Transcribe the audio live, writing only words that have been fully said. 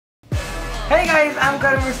Hey guys, I'm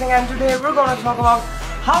Karamveer Singh and today we're going to talk about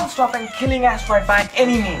how to stop and killing asteroid by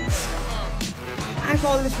any means. I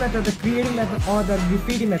call this method the creating method or the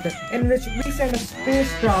graffiti method, in which we send a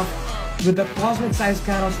spacecraft with a cosmic sized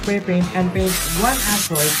can of spray paint and paint one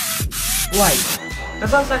asteroid white. The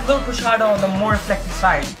sunlight will push harder on the more reflective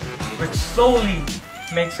side, which slowly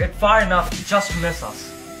makes it far enough just to miss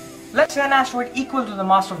us. Let's say an asteroid equal to the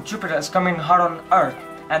mass of Jupiter is coming hard on Earth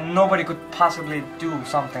and nobody could possibly do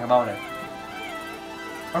something about it.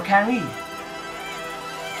 Or can we?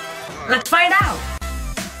 Let's find out!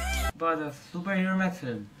 By the superhero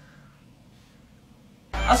method.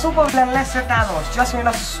 A supervillain, let's say Thanos, just made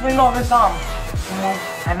a swing of his arm to move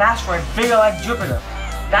an asteroid bigger like Jupiter.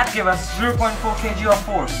 That gives us 0.4 kg of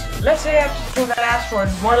force. Let's say I have to throw that asteroid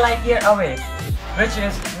 1 light year away, which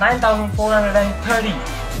is 9,430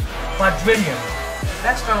 quadrillion.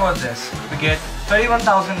 Let's convert this. We get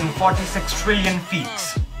 31,046 trillion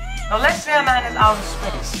feet. Now let's say a man is out of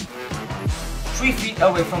space, 3 feet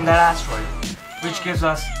away from that asteroid, which gives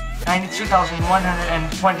us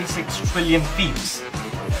 93,126 trillion feet.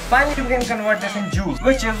 Finally, we can convert this in joules,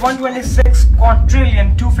 which is 126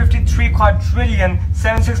 quadrillion, 253 quadrillion,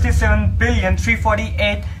 767 billion,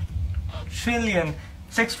 348 trillion,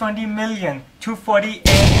 620 million,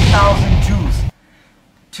 248,000 joules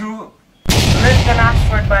to lift an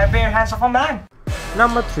asteroid by bare hands of a man.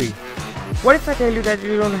 Number 3. What if I tell you that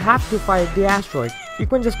you don't have to fight the asteroid, you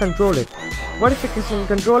can just control it? What if it is in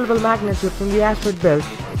controllable magnitudes in the asteroid belt,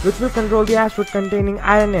 which will control the asteroid containing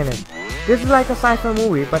iron in it? This is like a sci-fi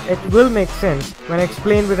movie, but it will make sense when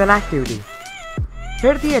explained with an activity.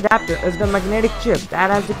 Here the adapter is the magnetic chip that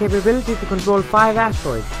has the capability to control 5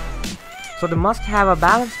 asteroids. So they must have a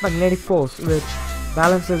balanced magnetic force which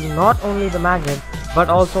balances not only the magnet but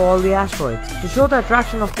also all the asteroids. To show the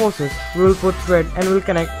attraction of forces, we will put thread and will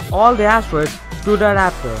connect all the asteroids to the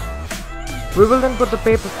adapter. We will then put the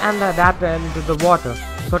papers and the adapter into the water,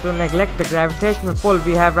 so to neglect the gravitational pull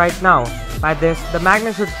we have right now. By this, the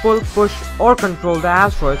magnet should pull, push or control the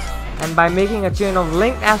asteroids, and by making a chain of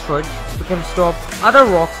linked asteroids, we can stop other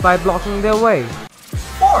rocks by blocking their way.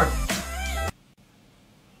 4.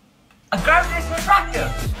 A gravitational tractor,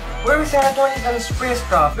 where we send a 20-ton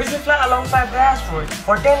spacecraft which will fly alongside the asteroid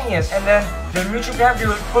for 10 years and then the mutual gravity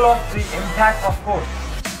will pull off the impact of both.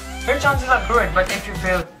 Your chances are great, but if you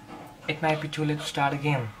fail, it might be too late to start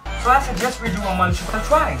again. So I suggest we do a multiple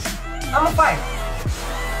tries. Number 5.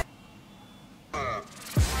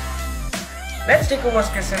 Let's take a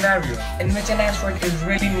worst case scenario in which an asteroid is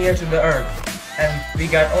really near to the Earth and we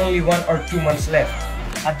got only 1 or 2 months left.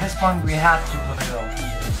 At this point we have to put it off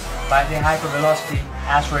by the hypervelocity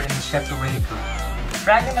asteroid interceptor vehicle.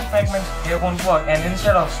 Dragging the fragments here won't work, and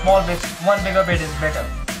instead of small bits, one bigger bit is better.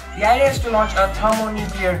 The idea is to launch a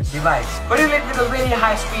thermonuclear device, fuel it with a very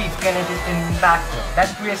high speed kinetic impactor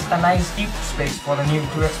that creates a nice deep space for the nuke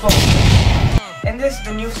to explode. In this,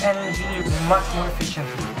 the nuke's energy uses much more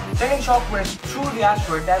efficiently, sending shockwaves through the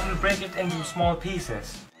asteroid that will break it into small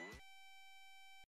pieces.